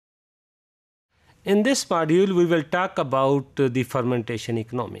In this module, we will talk about the fermentation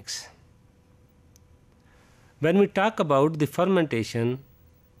economics. When we talk about the fermentation,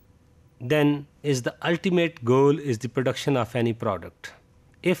 then is the ultimate goal is the production of any product,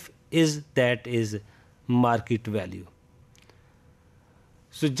 if that is market value.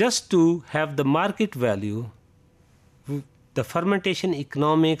 So just to have the market value, the fermentation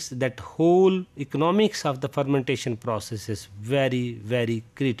economics, that whole economics of the fermentation process is very, very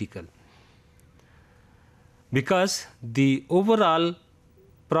critical, because the overall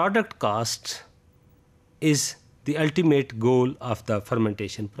product cost is the ultimate goal of the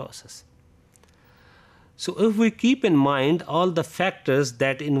fermentation process. So if we keep in mind all the factors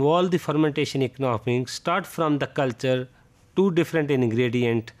that involve the fermentation economics, start from the culture to different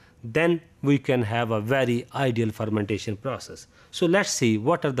ingredient, then we can have a very ideal fermentation process. So let's see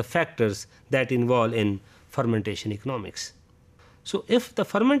what are the factors that involve in fermentation economics. So if the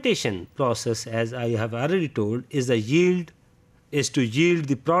fermentation process, as I have already told, is to yield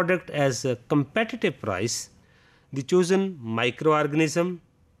the product as a competitive price, the chosen microorganism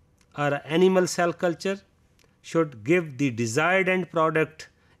or animal cell culture should give the desired end product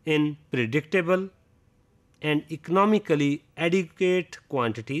in predictable and economically adequate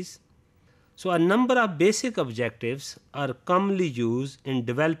quantities. So a number of basic objectives are commonly used in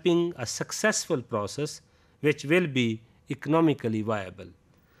developing a successful process which will be economically viable.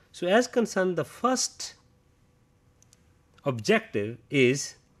 So as concerned, the first objective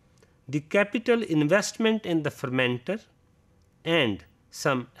is the capital investment in the fermenter and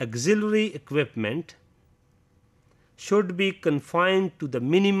some auxiliary equipment should be confined to the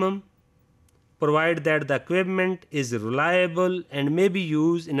minimum, provided that the equipment is reliable and may be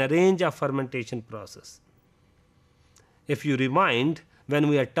used in a range of fermentation process. If you remind, when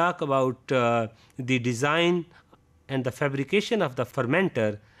we are talk about the design and the fabrication of the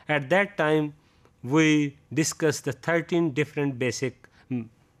fermenter, at that time we discussed the 13 different basic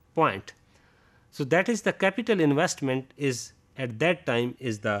point. So that is the capital investment is at that time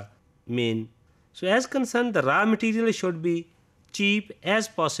is the main. So as concerned, the raw material should be cheap as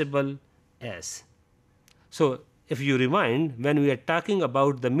possible as. So if you remind, when we are talking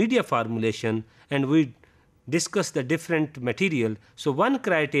about the media formulation and we discuss the different material, so one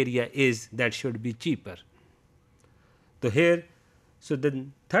criteria is that should be cheaper. So here, so the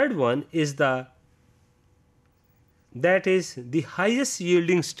third one is the highest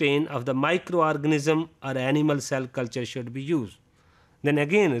yielding strain of the microorganism or animal cell culture should be used. Then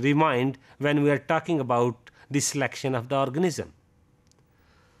again remind, when we are talking about the selection of the organism.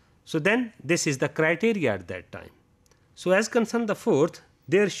 So then this is the criteria at that time. So as concerned the fourth,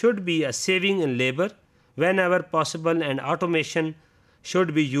 there should be a saving in labor whenever possible, and automation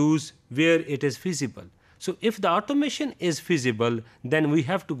should be used where it is feasible. So if the automation is feasible, then we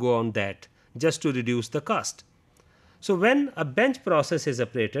have to go on that just to reduce the cost. So when a bench process is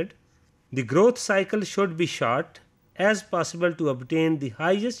operated, the growth cycle should be short as possible to obtain the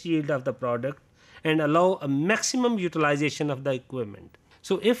highest yield of the product and allow a maximum utilization of the equipment.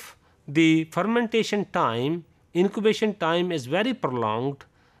 So if the fermentation time, incubation time is very prolonged,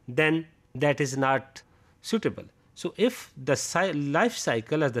 then that is not suitable. So if the life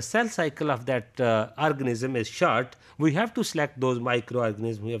cycle or the cell cycle of that organism is short, we have to select those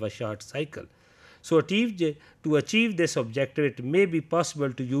microorganisms who have a short cycle. So to achieve this objective, it may be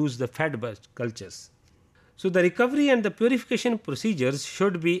possible to use the fed-based cultures. So the recovery and the purification procedures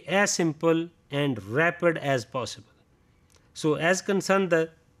should be as simple and rapid as possible. So as concerned,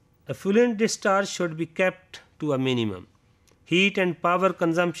 the effluent discharge should be kept to a minimum. Heat and power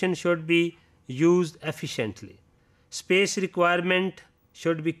consumption should be used efficiently. Space requirement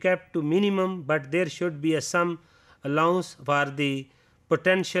should be kept to minimum, but there should be some allowance for the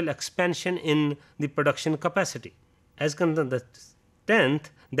potential expansion in the production capacity. As concerned the 10th,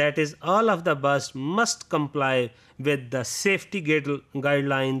 that is, all of the above must comply with the safety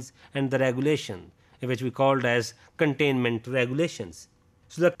guidelines and the regulation, which we called as containment regulations.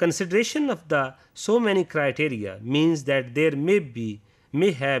 So the consideration of the so many criteria means that there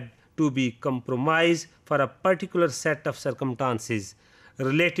may have to be compromise for a particular set of circumstances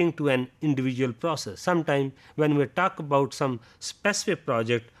relating to an individual process. Sometimes when we talk about some specific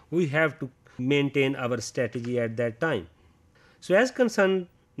project, we have to maintain our strategy at that time. So as concerned,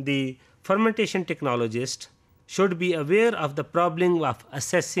 the fermentation technologist should be aware of the problem of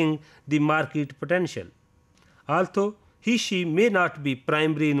assessing the market potential. Although she may not be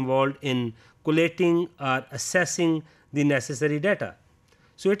primarily involved in collating or assessing the necessary data.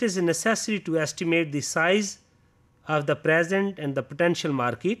 So it is necessary to estimate the size of the present and the potential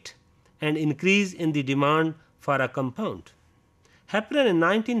market and increase in the demand for a compound. Hepner in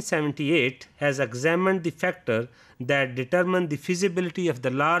 1978 has examined the factor that determine the feasibility of the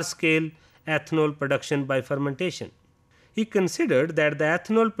large-scale ethanol production by fermentation. He considered that the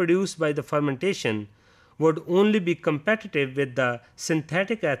ethanol produced by the fermentation would only be competitive with the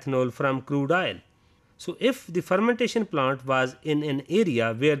synthetic ethanol from crude oil. So, if the fermentation plant was in an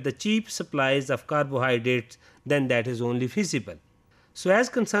area where the cheap supplies of carbohydrates, then that is only feasible. So, as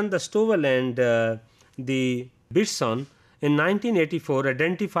concerned the Stovall and the Bitson in 1984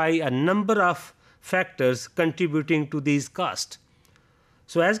 identify a number of factors contributing to these costs.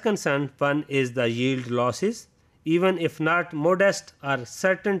 So, as concerned, one is the yield losses, even if not modest, are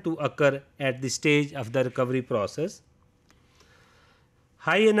certain to occur at the stage of the recovery process.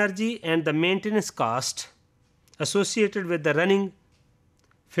 High energy and the maintenance cost associated with the running,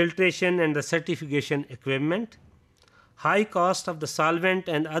 filtration and the certification equipment. High cost of the solvent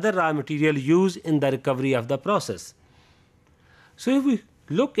and other raw material used in the recovery of the process. So, if we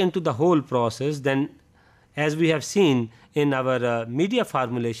look into the whole process, then as we have seen in our media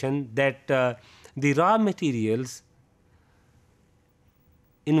formulation that the raw materials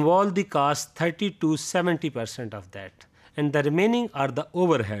involve the cost 30 to 70% of that, and the remaining are the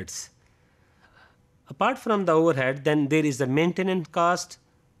overheads. Apart from the overhead, then there is the maintenance cost,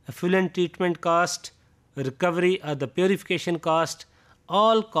 effluent treatment cost, recovery or the purification cost.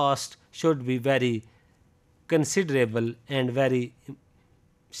 All costs should be very considerable and very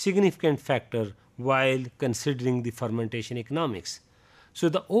significant factor while considering the fermentation economics. So,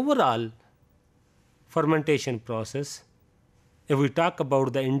 the overall fermentation process, if we talk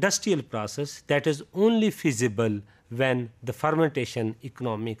about the industrial process, that is only feasible when the fermentation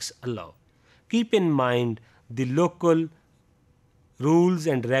economics allow. Keep in mind the local rules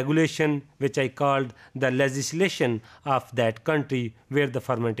and regulation which I called the legislation of that country where the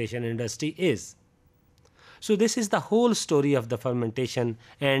fermentation industry is. So, this is the whole story of the fermentation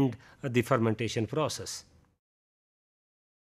and the fermentation process.